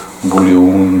 Buli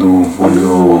Undu, Buli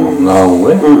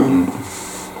Ngau.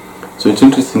 So it's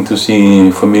interesting to see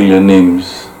familiar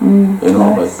names,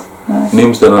 like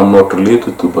names that I'm not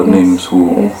related to, but names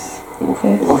who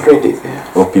already there.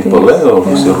 Or people or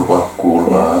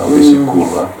Serwakula,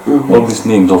 Visikula, all these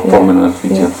names of prominent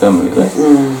Fijian families.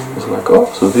 It's like,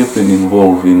 so they've been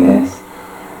involved in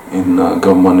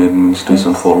government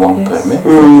administration for a long time.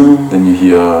 Then you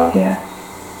hear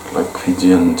like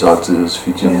Fijian judges,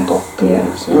 Fijian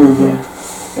doctors,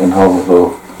 and how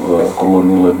the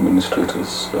colonial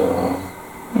administrators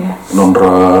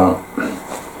Nondra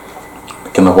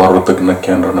so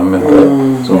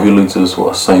villagers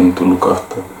were assigned to look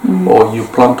after. Or you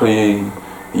plant a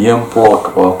yam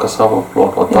plot or cassava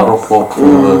plot or taro plot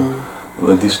for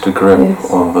the district rep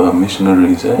or the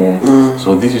missionaries.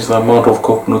 So this is the amount of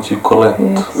coconuts you collect,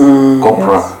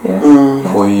 copra,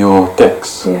 for your tax.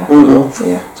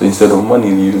 So instead of money,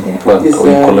 you plant or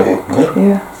you collect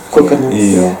coconuts.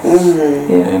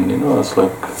 And it's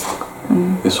like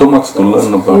there's so much to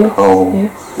learn about how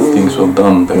things were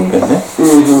done back then.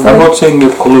 I'm not saying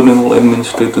that colonial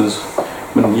administrators.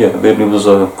 There was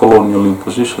a colonial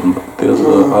imposition, but there's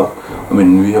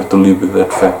we have to live with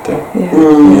that fact.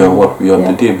 We are what we are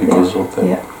today because of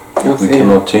that. We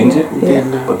cannot change it,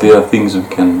 but there are things we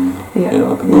can,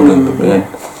 the good and the bad.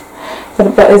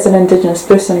 But as an Indigenous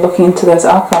person looking into those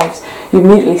archives, you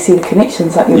immediately see the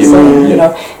connections, like you're saying,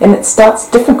 and it starts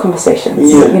different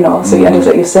conversations, so you understand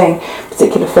what you're saying,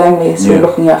 particular families who are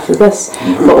looking after this,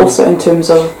 but also in terms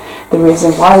of the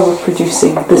reason why we're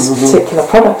producing this particular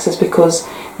products is because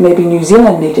maybe New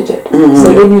Zealand needed it.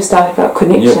 So then you start about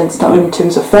connections, not in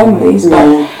terms of families,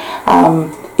 but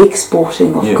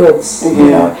exporting of goods,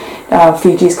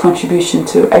 Fiji's contribution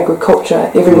to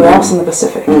agriculture everywhere else in the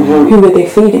Pacific. Who were they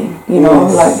feeding?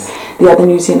 Like the other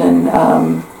New Zealand,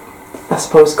 I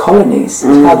suppose, colonies,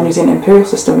 part of the New Zealand imperial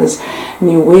system is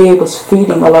Niue was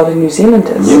feeding a lot of New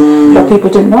Zealanders, but people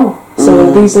didn't know. So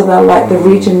these are the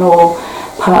regional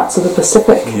parts of the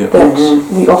Pacific that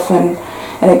we often,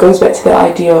 and it goes back to the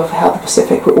idea of how the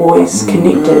Pacific were always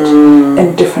connected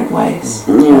in different ways.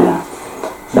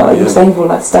 So like you're saying,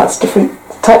 it starts different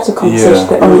types of conversations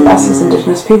that only us as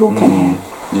Indigenous people can have.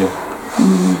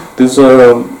 There's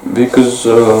because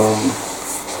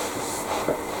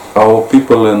our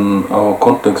people and our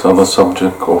context are the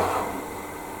subject of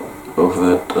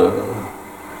that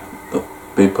the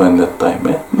paper in that time,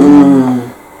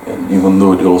 and even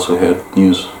though it also had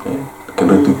news,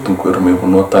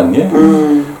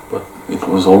 but it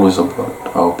was always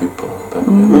about our people back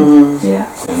then.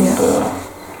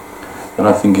 And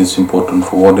I think it's important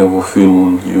for whatever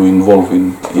field you involve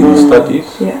in studies,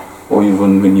 or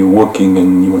even when you're working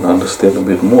and you want to understand a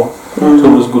bit more. It's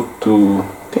always good to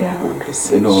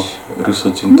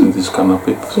research into this kind of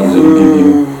papers because it will give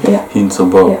you hints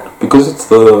about because it's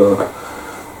the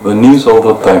news all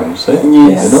the time,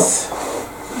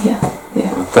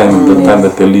 the time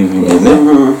that they're living in.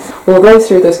 Although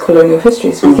through those colonial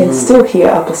histories we can still hear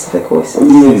our Pacific voices.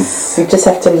 We just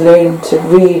have to learn to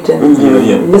read and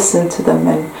listen to them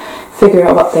and figure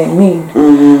out what they mean,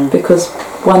 because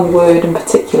one word in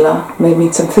particular may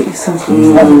mean something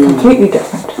completely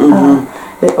different.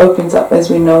 It opens up, as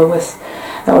we know, with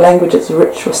our language, it's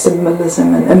rich with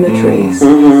symbolism and imageries.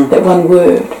 That one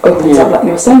word opens up, like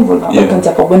you were saying, opens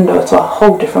up a window to a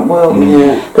whole different world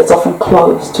that's often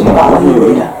closed to the Bali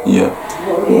reader.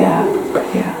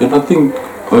 And I think,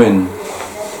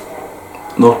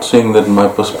 not saying that my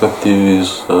perspective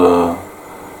is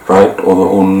right or the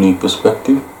only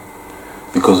perspective,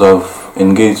 because I've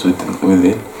engaged with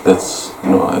it. That's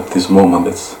at this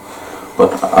moment.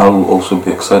 But I'll also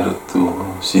be excited to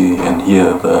see and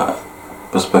hear the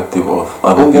perspective of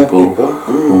other people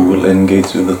who will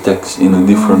engage with the text in a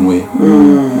different way.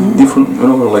 Different,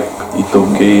 like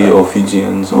Itoke or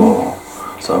Fijians or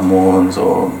Samoans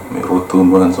or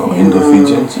Rotumans or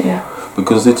Indo-Fijians,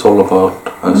 because it's all about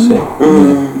us.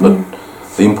 But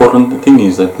the important thing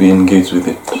is that we engage with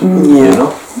it,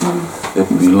 that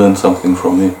we learn something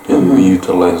from it and we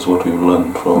utilize what we've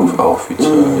learned from our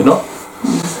future,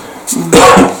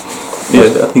 I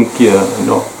think,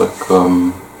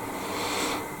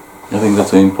 I think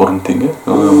that's an important thing,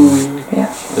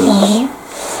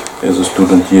 as a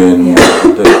student here in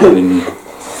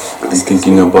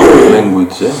thinking about the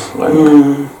language,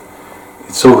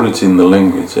 it's so rich in the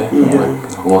language,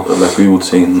 like we would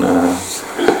say in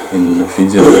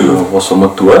Fijian,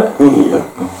 Wasamatua,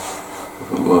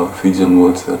 Fijian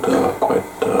words that are quite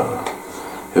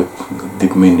have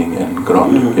deep meaning and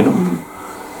grounded,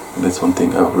 That's one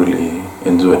thing I've really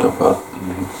enjoyed about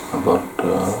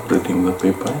reading the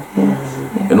paper.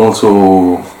 And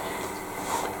also,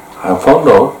 I found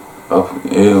out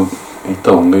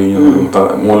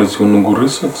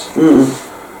research.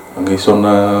 Angay so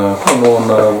na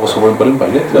was way paling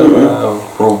balik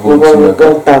provo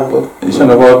isa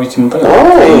na ba bichim ta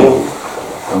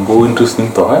ang go interesting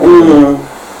to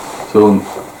so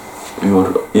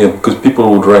because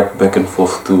people would write back and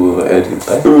forth to edit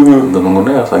the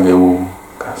nongona sangay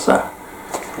kasa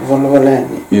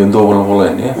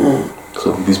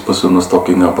so this person was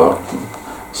talking about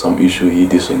some issue he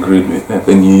disagreed with,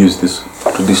 then he used this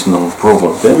traditional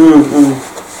proverb,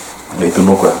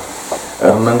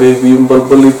 Nanga yung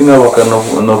balbalik nga waka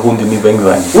na bundi ni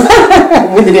Bengvang.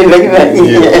 Bundi ni Bengvang.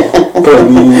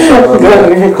 Tapi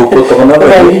kuko to na ba?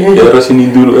 Era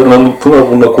siniduro era luto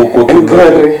ako na kuko to.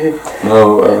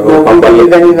 No, bundi ni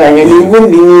Bengvang. Ni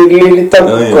bundi ni lilitap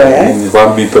ko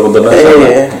Bambi to na sa.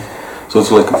 So it's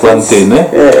like a plantain,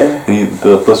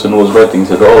 The person who was writing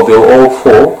said, oh, they'll all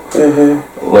fall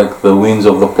like the winds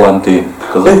of the plantain.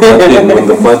 Because the plantain, when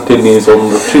the plantain is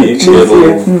on the tree, it'll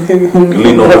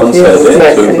lean on one side,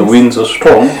 So if the winds are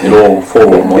strong, it'll all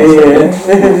fall on one side,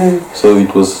 So he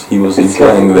was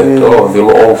implying that, oh,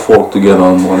 they'll all fall together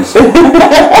on one side.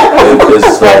 There's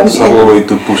some way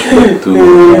to push back to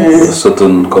a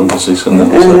certain conversation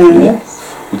that was happening.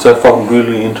 Which I found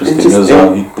really interesting. As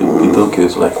he took it,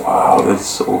 it's like, wow, that's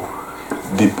so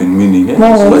deep in meaning.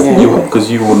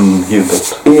 Because you wouldn't hear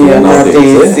that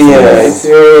nowadays.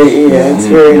 It's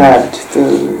very hard to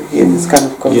hear this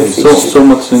kind of conversation. So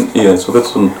much. So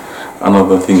that's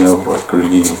another thing I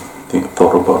really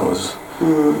thought about was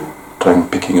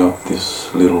picking up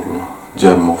this little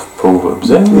gem of proverbs,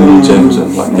 little gems,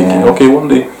 and thinking, okay, one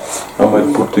day I might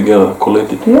put together,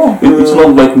 collect it. It's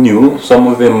not like new. Some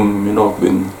of them, have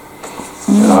been.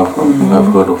 I've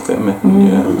heard of them,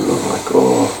 so like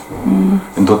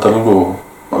in total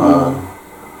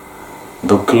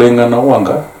do klenga na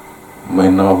wanga, may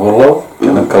na volo,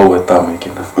 kena kau etame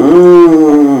kena.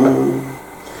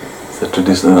 The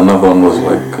tradition. Another one was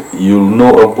like, you'll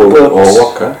know about or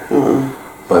waka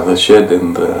by the shed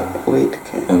and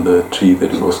the tree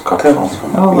that it was cut from.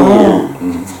 Oh wow.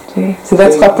 So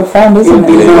that's quite profound, isn't it?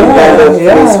 You know that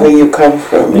place where you come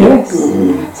from. Yes.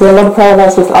 So a lot of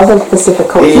parallels with other Pacific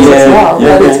cultures as well,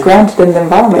 but it's grounded in the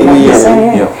environment, like you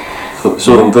say.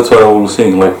 So that's why I was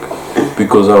saying, like,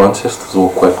 because our ancestors were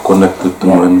quite connected to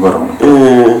the environment.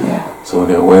 So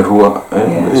the Wairua,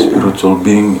 the spiritual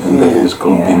being, and the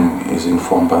physical being is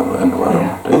informed by the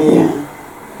environment.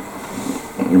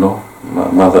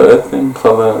 Mother Earth and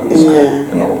Father Sky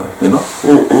and all that,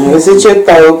 Was it your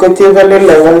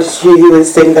level? He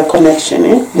was saying the connection,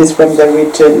 It's from the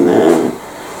written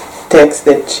text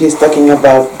that she's talking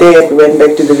about. Dad went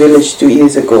back to the village 2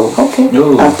 years ago. Okay.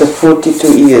 After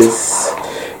 42 years.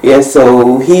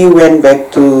 So he went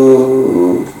back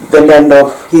to the land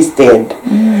of his dad.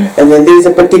 And then there's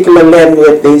a particular land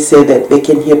where they say that they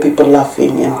can hear people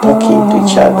laughing and talking to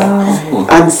each other,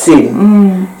 unseen.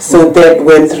 So Dad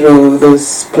went through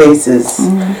those places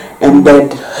and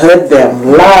Dad heard them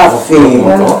laughing.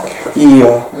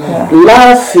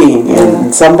 Laughing,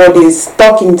 and somebody is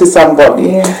talking to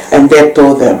somebody, and Dad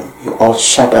told them, "You all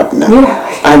shut up now.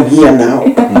 I'm here now."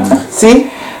 See,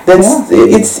 that's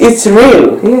it's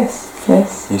real. Yes.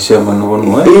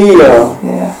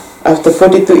 After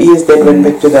 42 years, Dad went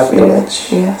back to that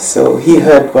village. So he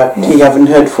heard what he haven't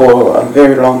heard for a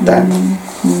very long time.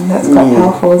 That's quite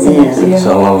powerful, isn't it?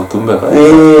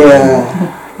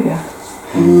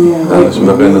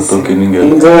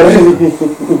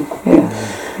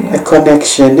 A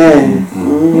connection,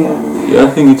 I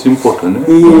think it's important.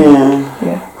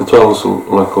 That's why I also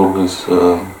like always,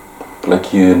 like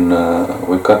here in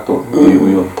Waikato,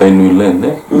 we on Tainui land.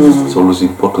 It's always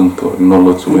important to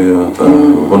acknowledge where the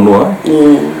Vanua,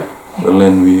 the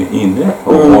land we're in,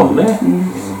 or on,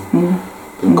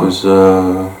 because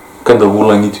kind of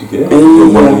wulangi together.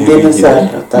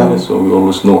 So we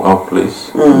always know our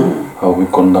place, how we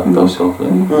conduct ourselves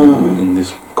in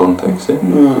this context.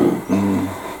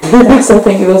 So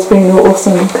thank you. That's been an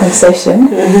awesome conversation.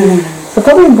 So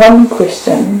probably one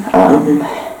question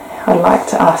I'd like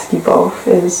to ask you both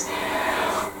is,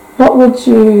 what would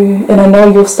you, and I know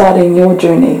you're starting your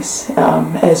journeys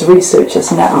as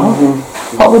researchers now,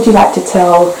 what would you like to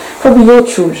tell probably your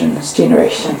children's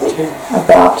generation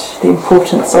about the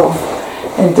importance of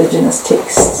Indigenous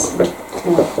texts?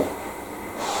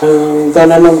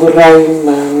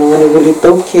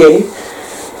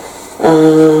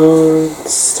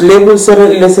 Lebu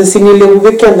le sini lebu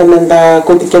weekend nanda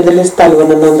koti kende le stali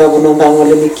wana nanda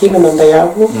ngole mikina nanda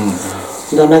yabu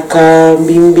dona ka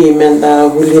bimbi menda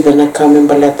huli dona ka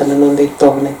membaleta nanda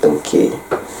itog na toke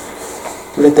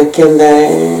le kenda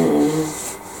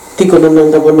tiko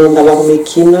nanda bonanda la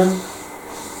mikina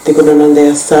tiko nanda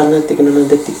yasana tiko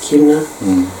nanda tikina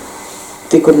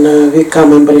tiko na wika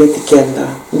membaleti kenda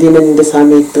dina nda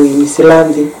same itu ini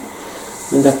silandi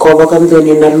nda koba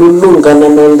kandoni na lulunga na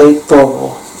nonda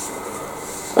itovo.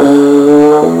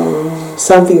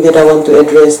 Something that I want to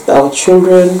address to our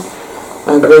children,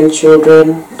 our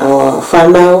grandchildren, our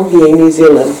whanau here in New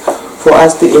Zealand, for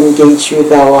us to engage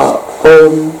with our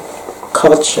own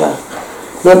culture.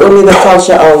 Not only the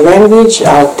culture, our language,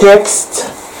 our text,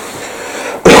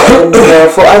 and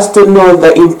And for us to know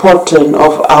the importance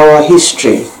of our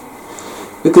history,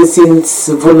 because since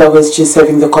Vula was just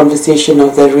having the conversation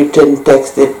of the written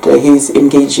text that he's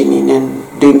engaging in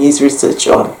and doing his research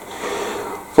on,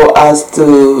 for us to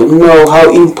know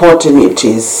how important it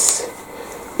is,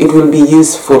 it will be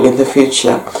useful in the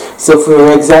future. So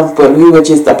for example, we were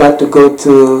just about to go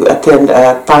to attend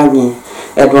a Pangi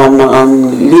at one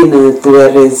on Lina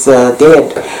where is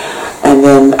dead. And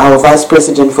then our vice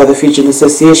president for the Fijian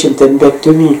Association turned back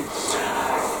to me,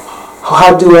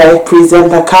 how do I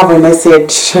present the cover? And I said,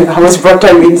 I was brought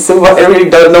up in Suva, I really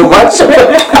don't know much.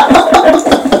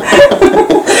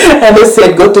 And I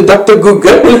said, go to Dr.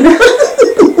 Google.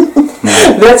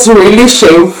 That's really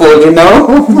shameful, you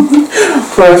know,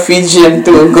 for a Fijian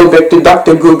to go back to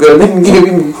Dr. Google and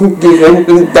give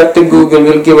Dr. Google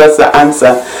will give us the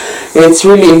answer. It's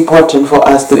really important for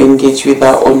us to engage with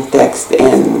our own text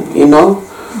and, you know,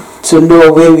 to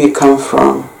know where we come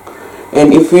from.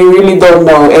 And if we really don't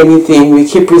know anything, we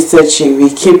keep researching, we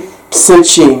keep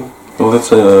searching. Well,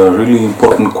 that's a really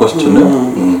important question.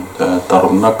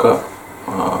 Tarunaka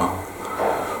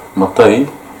Matai,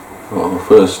 well, the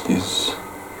first is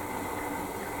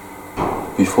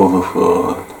before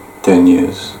the 10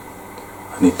 years.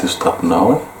 I need to start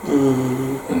now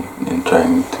in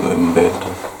trying to embed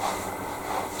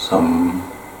some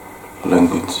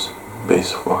language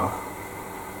base for her,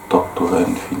 talk to her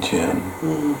in Fijian.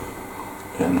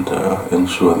 And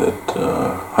ensure that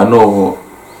I know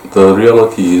the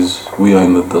reality is we are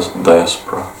in the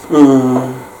diaspora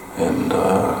and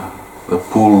the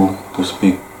pool to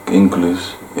speak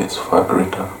English is far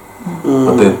greater,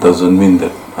 but that doesn't mean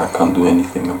that I can't do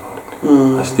anything about it.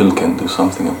 I still can do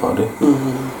something about it.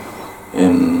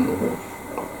 And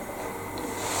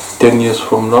 10 years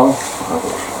from now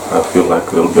I feel like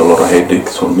there'll be a lot of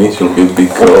headaches on me. She'll be a big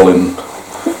girl and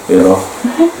you know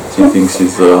she thinks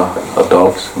she's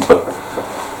adults, but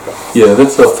yeah,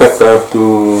 that's a fact I have to,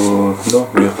 you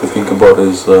know, we have to think about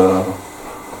as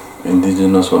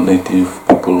indigenous or native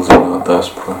peoples in our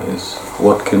diaspora is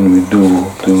what can we do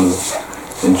to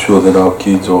ensure that our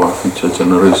kids or our future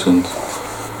generations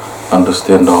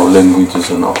understand our languages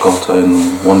and our culture.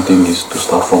 And one thing is to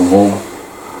start from home,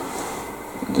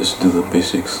 just do the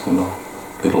basics, you know,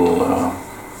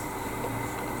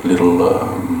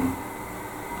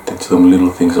 teach them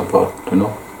little things about, you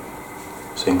know,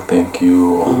 saying thank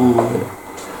you.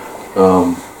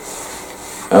 Or,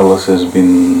 Alice has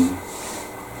been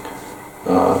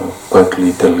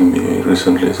quietly telling me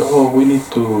recently, so, we need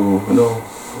to, you know,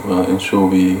 ensure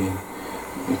we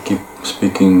keep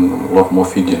speaking a lot more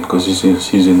Fijian because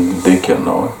she's in daycare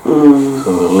now.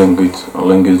 So the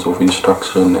language of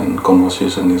instruction and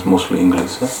conversation is mostly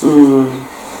English.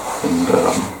 And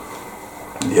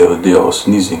the other day I was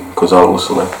sneezing because I was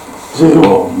like,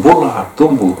 Bula,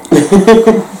 tumbu.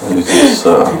 Which is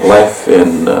life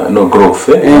and no growth.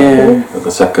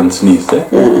 The second sneeze.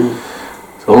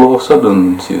 So all of a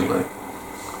sudden she's like,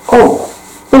 oh,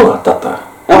 Bula tata.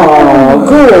 Oh,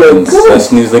 good. I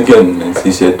sneezed again and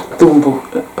she said, tumbu.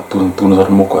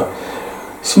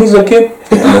 Sneeze again?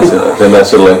 And then I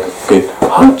said like, okay,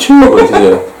 achoo. And she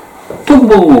said,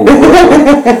 tumbu.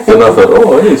 And I thought,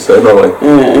 oh yes, I know, like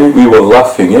we were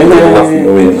laughing, we were laughing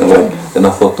away, and I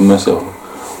thought to myself,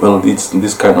 well, it's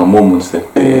these kind of moments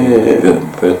that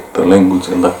the language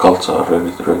and the culture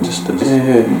registers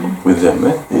with them.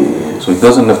 So it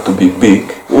doesn't have to be big;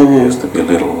 it has to be a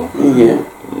little.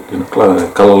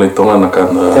 Kalau leitongan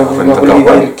akan renta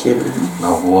kapal.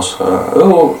 Now was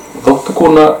dokter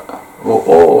kuna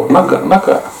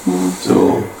naka.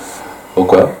 So.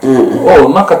 Okay.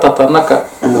 Naka tata naka.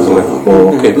 Like,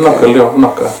 okay, naka leo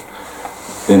naka.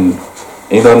 Then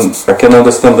I can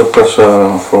understand the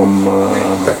pressure from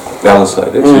the other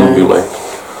side. She'll be like,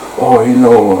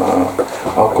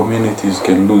 our communities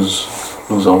can lose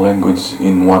our language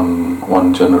in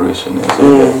one generation.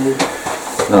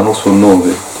 And I also know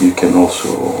that you can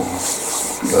also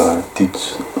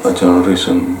teach a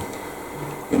generation,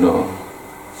 you know.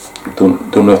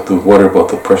 Don't have to worry about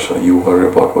the pressure. You worry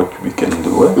about what we can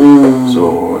do.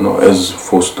 So, you know, as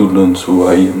for students who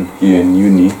are here in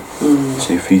uni,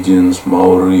 say Fijians,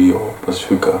 Maori, or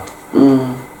Pacifica,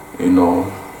 you know,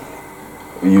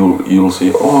 you'll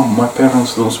say, oh, my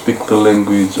parents don't speak the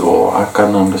language, or I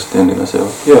can't understand it. I say,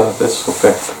 yeah, that's a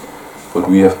fact, but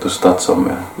we have to start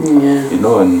somewhere. You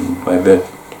know, and by that,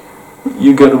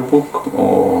 you get a book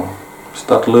or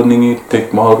start learning it,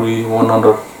 take Maori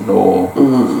 100, or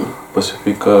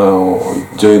Pacifica, or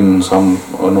join some,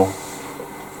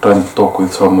 try and talk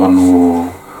with someone who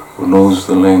knows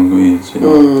the language, you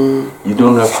know. You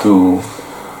don't have to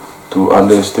to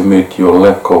underestimate your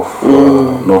lack of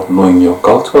not knowing your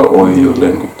culture or your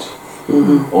language.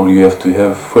 All you have to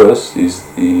have first is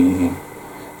the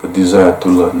desire to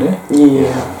learn.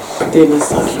 Tēnā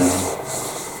sara.